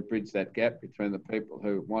to bridge that gap between the people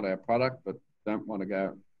who want our product but don't want to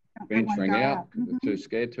go venturing out because they're too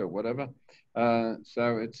scared to or whatever.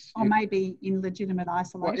 So it's... Or maybe in legitimate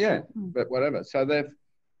isolation. Well, yeah, but whatever. So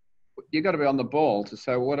you've got to be on the ball to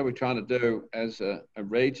say, well, what are we trying to do as a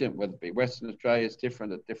region, whether it be Western Australia is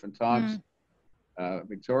different at different times,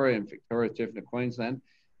 Victoria is different to Queensland.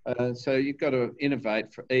 So you've got to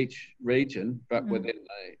innovate for each region, but within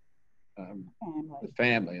the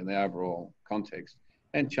family and the overall context,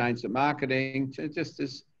 and change the marketing. Just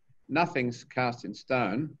as nothing's cast in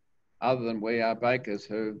stone, other than we are bakers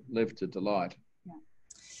who live to delight. Yeah.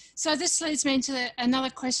 So this leads me into another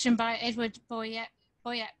question by Edward Boyat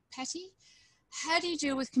Patty. How do you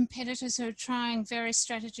deal with competitors who are trying various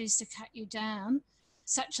strategies to cut you down,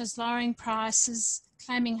 such as lowering prices,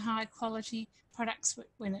 claiming high quality products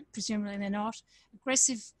when presumably they're not,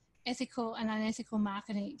 aggressive ethical and unethical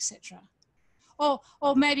marketing, etc.? Or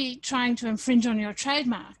maybe trying to infringe on your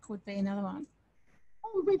trademark would be another one.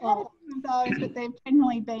 Oh, we've had a few of those, but they've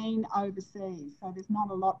generally been overseas, so there's not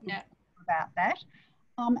a lot about that.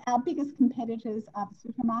 Our biggest competitors are the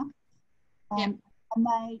supermarkets, and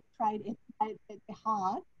they trade. They're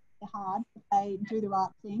hard, but they do the right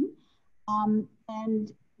thing,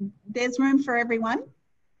 and there's room for everyone.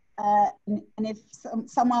 And if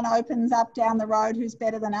someone opens up down the road who's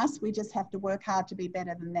better than us, we just have to work hard to be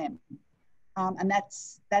better than them. And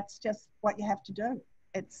that's just what you have to do.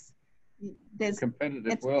 It's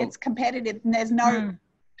competitive. It's competitive, and there's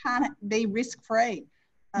can't be risk free.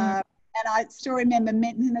 And I still remember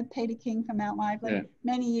meeting Peter King from Mount Waverley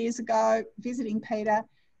many years ago, visiting Peter,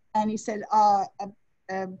 and he said, "Oh,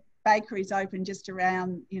 a bakery's open just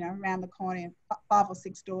around the corner, 5 or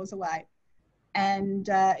 6 doors away." And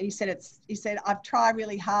he said, "I've tried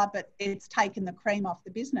really hard, but it's taken the cream off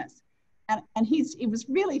the business." And he was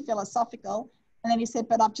really philosophical. And then he said,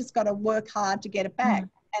 "But I've just got to work hard to get it back."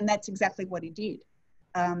 And that's exactly what he did.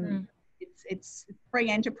 It's free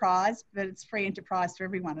enterprise, but it's free enterprise for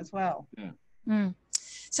everyone as well.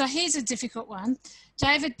 So here's a difficult one.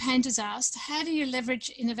 David Painter's asked, how do you leverage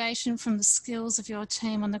innovation from the skills of your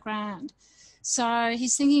team on the ground? So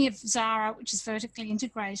he's thinking of Zara, which is vertically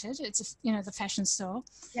integrated. It's the fashion store.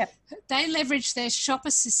 Yep. They leverage their shop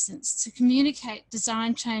assistants to communicate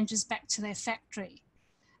design changes back to their factory,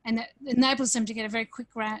 and that enables them to get a very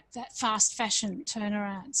quick, that fast fashion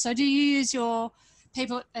turnaround. So do you use your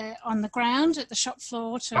people on the ground at the shop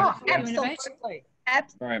floor to innovate?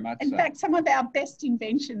 Absolutely. Very much. In fact, some of our best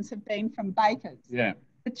inventions have been from bakers. Yeah.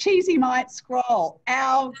 The Cheesy Mite scroll.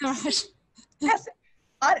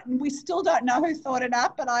 We still don't know who thought it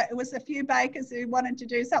up, but it was a few bakers who wanted to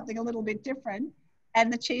do something a little bit different,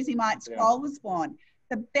 and the Cheesy Mite scroll was born.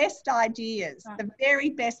 The best ideas, the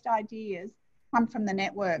very best ideas, come from the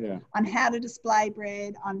network on how to display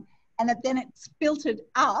bread, and then it's filtered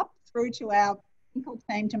up through to our technical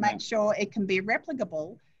team to make sure it can be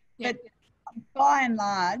replicable. But by and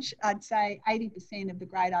large, I'd say 80% of the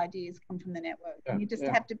great ideas come from the network, and you just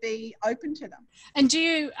have to be open to them. And do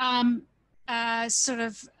you are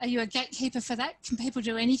you a gatekeeper for that? Can people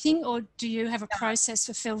do anything, or do you have a process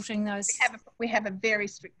for filtering those? We have a very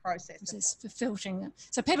strict process for filtering them.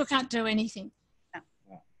 So people can't do anything. No.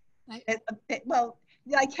 Well,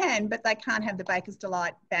 they can, but they can't have the Baker's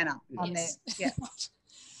Delight banner on there. Yeah.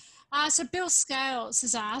 So Bill Scales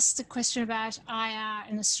has asked a question about IR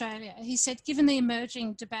in Australia. He said, given the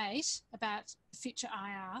emerging debate about future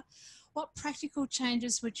IR, what practical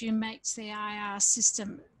changes would you make to the IR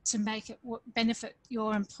system to make it benefit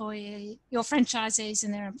your franchisees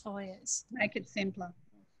and their employers? Make it simpler. I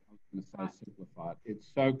was going to say simplify it.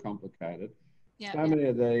 It's so complicated. So many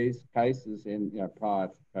of these cases in prior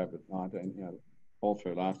to COVID-19, all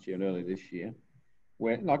through last year and early this year,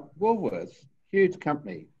 where like Woolworths, huge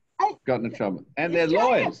company, got in trouble, and their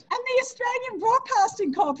lawyers. And the Australian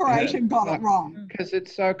Broadcasting Corporation got it wrong. Because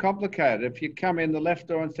it's so complicated. If you come in the left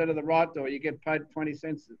door instead of the right door, you get paid 20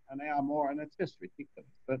 cents an hour more, and it's just ridiculous.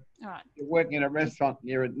 But you're working in a restaurant, and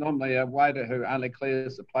you're normally a waiter who only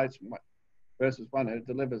clears the plates versus one who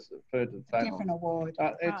delivers the food to the table. Different award.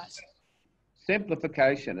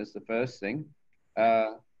 Simplification is the first thing.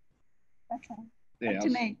 Okay. To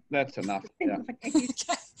me. That's enough.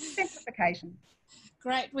 Simplification.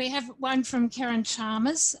 Great. We have one from Karen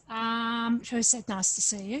Chalmers, who said, nice to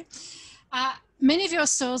see you. Many of your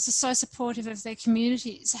stores are so supportive of their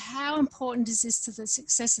communities. How important is this to the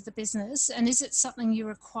success of the business, and is it something you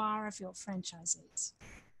require of your franchisees?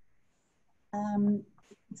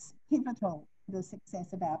 It's pivotal to the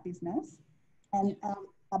success of our business, and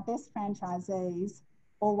our best franchisees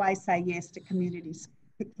always say yes to community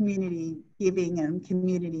giving and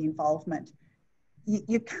community involvement.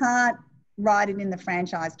 You can't write it in the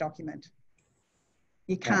franchise document.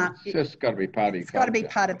 You can't. It's just got to be part of your culture. It's got to be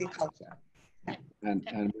part of your culture.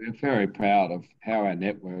 And we're very proud of how our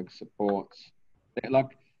network supports.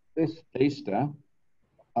 Like this Easter,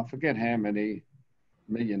 I forget how many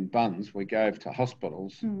million buns we gave to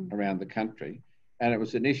hospitals around the country, and it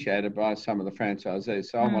was initiated by some of the franchisees.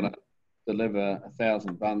 So I want to deliver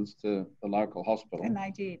 1,000 buns to the local hospital, and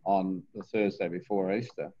they did, on the Thursday before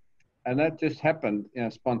Easter. And that just happened,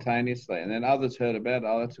 spontaneously. And then others heard about it.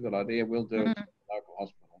 Oh, that's a good idea. We'll do it at the local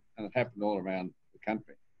hospital. And it happened all around the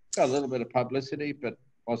country. got a little bit of publicity, but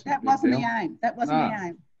that wasn't the aim. That wasn't the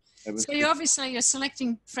aim. So you're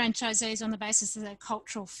selecting franchisees on the basis of their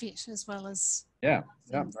cultural fit as well as... Yeah,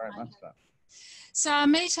 very much so. So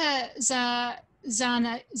Amita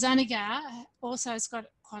Zanigar also has got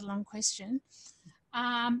quite a long question.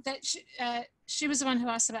 She was the one who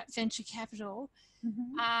asked about venture capital.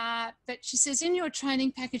 But she says, in your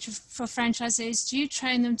training package for franchisees, do you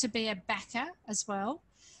train them to be a backer as well?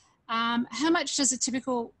 How much does a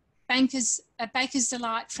typical Baker's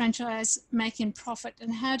Delight franchise make in profit,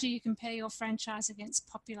 and how do you compare your franchise against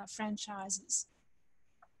popular franchises?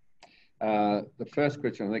 The first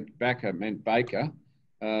question, I think backer meant baker.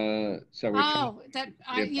 It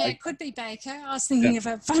could be baker. I was thinking of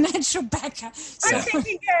a financial backer. So.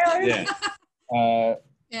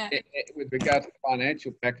 With regards to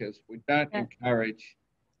financial backers, we don't encourage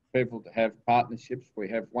people to have partnerships. We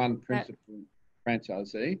have one principal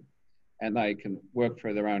franchisee, and they can work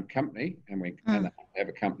for their own company, and we have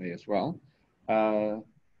a company as well. So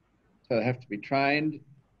they have to be trained.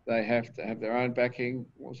 They have to have their own backing.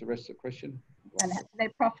 What was the rest of the question? And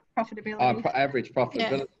their profitability. Average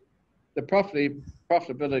profitability. The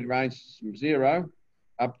profitability ranges from 0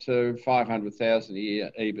 up to 500,000 a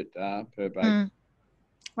year EBITDA per baker.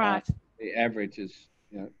 Right. The average is,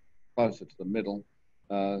 closer to the middle,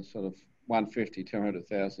 sort of 150,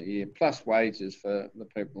 200,000 a year, plus wages for the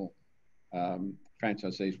people,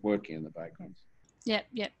 franchisees working in the bakeries.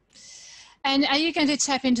 Yep. And are you going to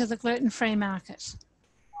tap into the gluten-free market?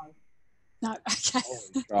 No. Okay.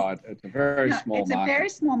 Right. It's a very small market. It's a very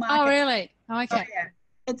small market. Oh, really? Oh, okay. Oh, yeah.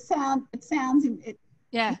 It sounds.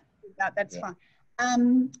 That's fine.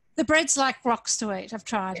 The bread's like rocks to eat. I've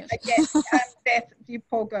tried it. Yes, Beth, you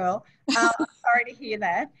poor girl. Sorry to hear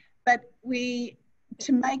that. But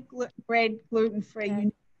to make bread gluten-free, you need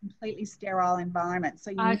a completely sterile environment. So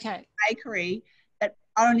you need a bakery that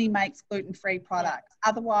only makes gluten-free products.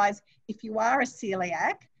 Otherwise, if you are a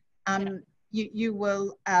celiac, you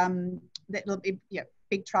will, that'll be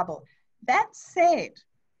big trouble. That said,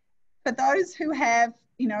 for those who have,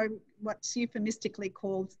 what's euphemistically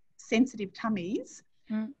called sensitive tummies,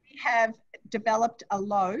 we have developed a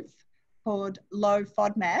loaf called low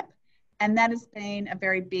FODMAP, and that has been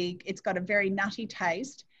it's got a very nutty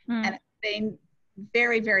taste, and it's been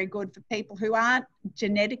very, very good for people who aren't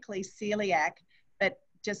genetically celiac, but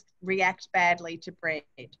just react badly to bread.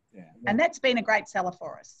 Yeah, and that's been a great seller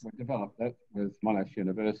for us. We developed that with Monash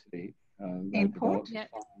University. Import.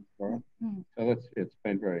 So it's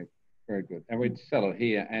been very, very good. And we sell it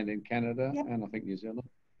here and in Canada and I think New Zealand.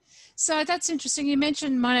 So that's interesting. You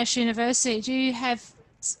mentioned Monash University. Do you have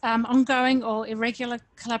ongoing or irregular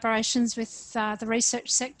collaborations with the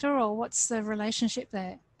research sector, or what's the relationship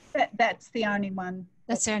there? That's the only one.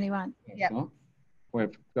 That's the only one. Yeah.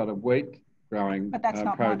 We've got a wheat growing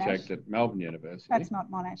project Monash. at Melbourne University. That's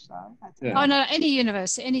not Monash though. Oh no, any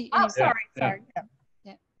university. Sorry.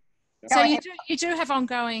 Yeah. So you do have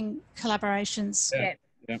ongoing collaborations. Yeah.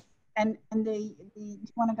 And do you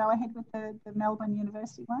want to go ahead with the Melbourne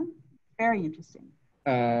University one? Very interesting.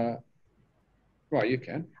 Right, you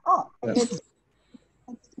can. It's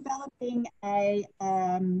developing a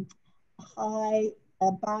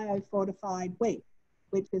biofortified wheat,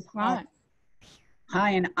 which is high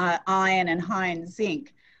in iron and high in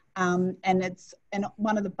zinc. And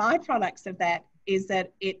one of the byproducts of that is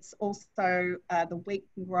that it's also the wheat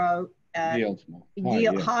can grow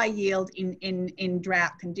high yield in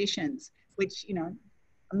drought conditions, which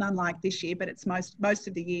unlike this year, but it's most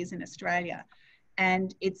of the years in Australia.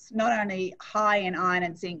 And it's not only high in iron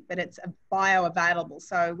and zinc, but it's bioavailable.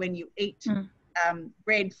 So when you eat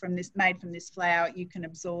bread made from this flour, you can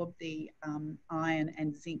absorb the iron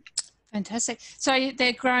and zinc. Fantastic. So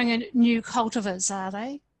they're growing new cultivars, are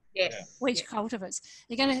they? Yes. Wheat cultivars.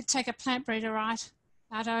 You're going to take a plant breeder out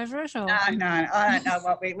over it, or? No, I don't know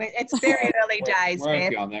what it's very early days. We're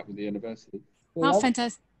working on that with the university. Oh,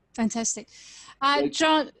 fantastic.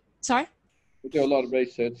 John, sorry? We do a lot of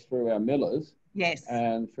research through our millers. Yes.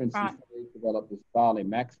 And for instance, we developed this Barley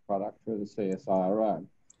Max product through the CSIRO.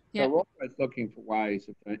 So we're always looking for ways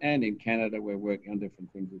and in Canada, we're working on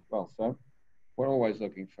different things as well. So we're always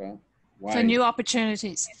looking for ways. For new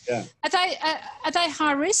opportunities. Yeah. Are they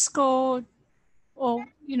high risk or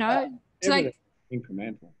everything's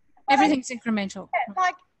incremental. Everything's incremental. Yeah,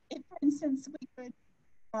 like if, for instance, we could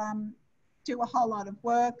do a whole lot of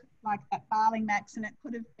work like that Barley Max, and it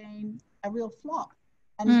could have been a real flop.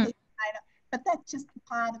 But that's just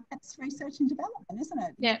that's research and development, isn't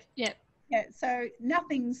it? Yeah. So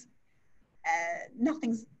nothing's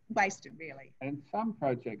wasted really. And some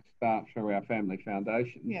projects start through our family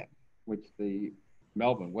foundation, which the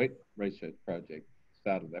Melbourne Wheat Research Project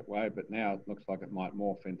started that way, but now it looks like it might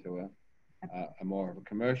morph into a more of a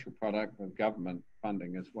commercial product with government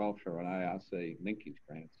funding as well through an ARC linkage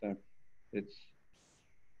grant. So it's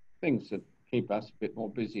things that keep us a bit more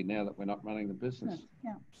busy now that we're not running the business.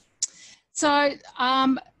 Yeah. So,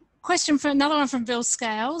 question for another one from Bill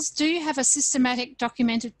Scales. Do you have a systematic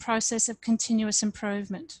documented process of continuous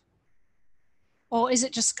improvement? Or is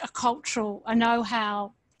it just a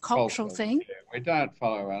know-how cultural thing? Yeah. We don't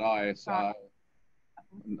follow an ISO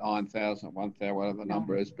 9,000, 1,000, whatever the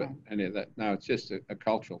number is, but any of that. No, it's just a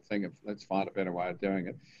cultural thing of let's find a better way of doing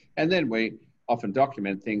it. And then we often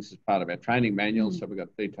document things as part of our training manuals. So we've got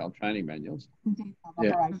detailed training manuals.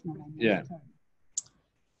 Operational manuals. Yeah.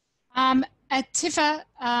 Atifa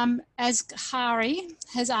Azghari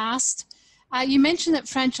has asked, you mentioned that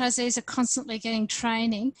franchisees are constantly getting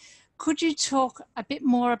training. Could you talk a bit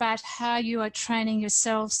more about how you are training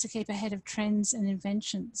yourselves to keep ahead of trends and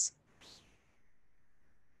inventions?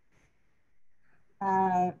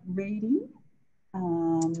 Reading,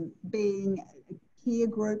 being peer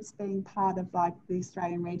groups, being part of like the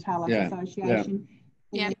Australian Retailers Association,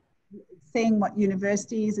 seeing what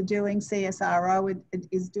universities are doing, CSRO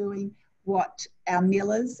is doing, what our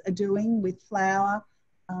millers are doing with flour.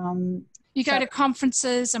 You go to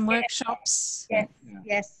conferences and workshops.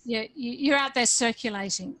 Yes. Yeah, you're out there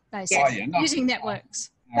circulating, basically, using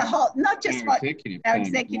networks. The whole, not just our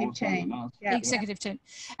executive team. The executive team.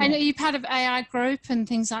 And are you part of AI group and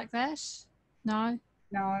things like that? No?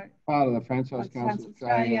 No. Part of the Franchise Council of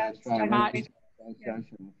Australia, Right.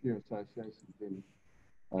 Association, a few associations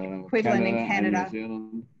in Equivalent in Canada. New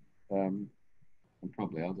Zealand, and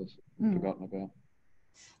probably others I've forgotten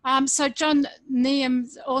about. So John Neum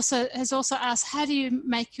has also asked, how do you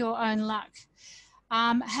make your own luck?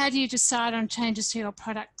 How do you decide on changes to your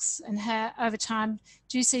products, and how over time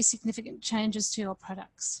do you see significant changes to your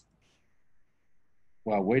products?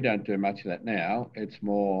 Well, we don't do much of that now. It's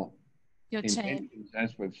more your team,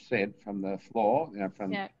 as we've said, from the floor,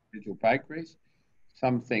 from individual bakeries.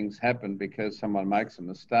 Some things happen because someone makes a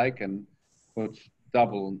mistake and puts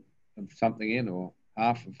double of something in or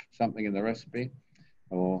half of something in the recipe,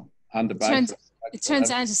 or underbakes. It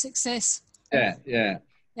turns out into success. Yeah.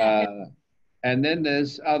 And then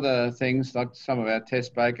there's other things, like some of our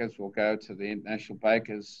test bakers will go to the International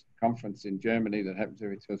Bakers Conference in Germany that happens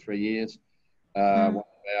every 2 or 3 years. One of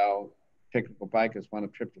our technical bakers won a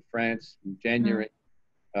trip to France in January.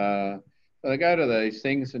 So they go to these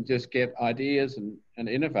things and just get ideas and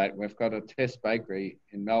innovate. We've got a test bakery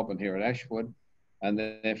in Melbourne here at Ashwood, and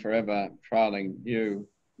they're forever trialling new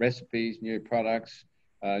recipes, new products,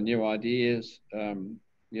 new ideas,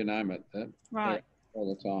 you name it. Right.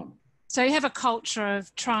 All the time. So you have a culture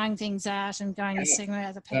of trying things out and going and seeing what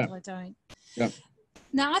other people are doing. Yeah.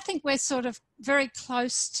 Now, I think we're sort of very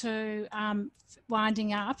close to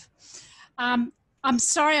winding up. I'm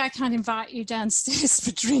sorry I can't invite you downstairs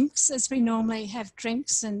for drinks, as we normally have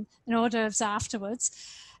drinks and hors d'oeuvres afterwards.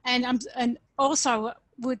 And also,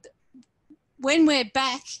 when we're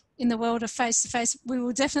back in the world of face-to-face, we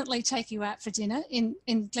will definitely take you out for dinner in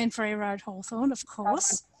Glenferrie Road, Hawthorn, of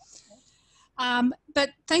course.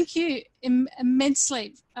 But thank you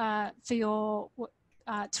immensely for your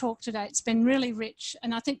talk today. It's been really rich,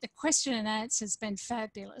 and I think the question and answer has been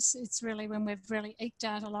fabulous. It's really when we've really eked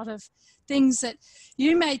out a lot of things that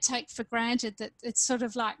you may take for granted, that it's sort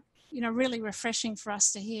of like, really refreshing for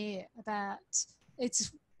us to hear about.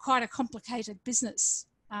 It's quite a complicated business,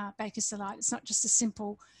 Baker's Delight. It's not just a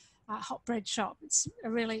simple hot bread shop. It's a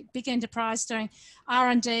really big enterprise doing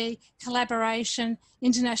R&D, collaboration,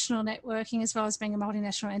 international networking, as well as being a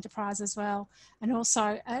multinational enterprise as well. And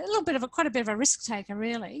also quite a bit of a risk taker,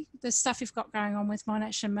 really. The stuff you've got going on with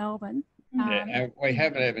Monash and Melbourne. And we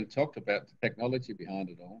haven't even talked about the technology behind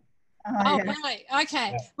it all. Really?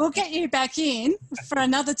 Okay. We'll get you back in for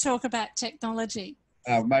another talk about technology.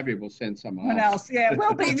 Maybe we'll send someone else. Yeah,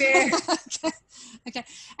 we'll be there. Okay.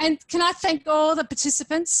 And can I thank all the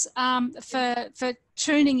participants for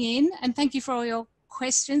tuning in, and thank you for all your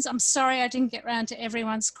questions. I'm sorry I didn't get around to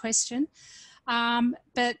everyone's question.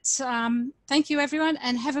 But thank you, everyone,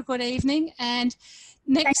 and have a good evening. And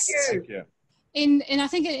next, Thank you. I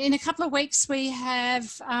think in a couple of weeks we have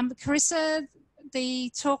Carissa,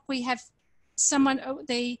 the talk we have one of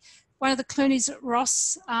the Clooney's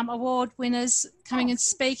Ross Award winners coming and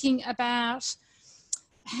speaking about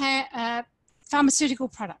pharmaceutical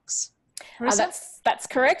products. That's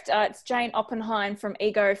correct. It's Jane Oppenheim from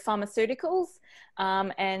Ego Pharmaceuticals,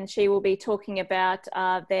 and she will be talking about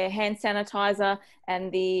their hand sanitizer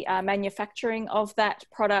and the manufacturing of that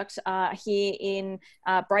product here in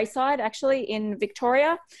Braeside, actually in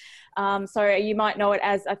Victoria. So you might know it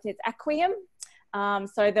as, I think it's Aquium.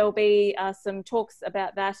 So there'll be some talks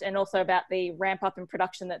about that, and also about the ramp up in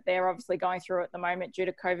production that they're obviously going through at the moment due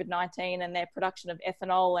to COVID-19, and their production of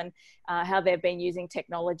ethanol, and how they've been using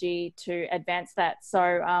technology to advance that.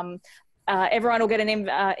 So everyone will get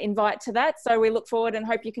an invite to that. So we look forward and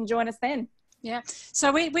hope you can join us then. Yeah,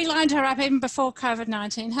 so we lined her up even before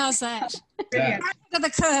COVID-19. How's that? Brilliant. Right to the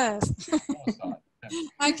curve.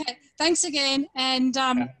 Okay, thanks again, and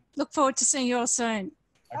look forward to seeing you all soon.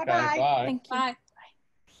 Okay, Bye-bye. bye. Thank you. Bye.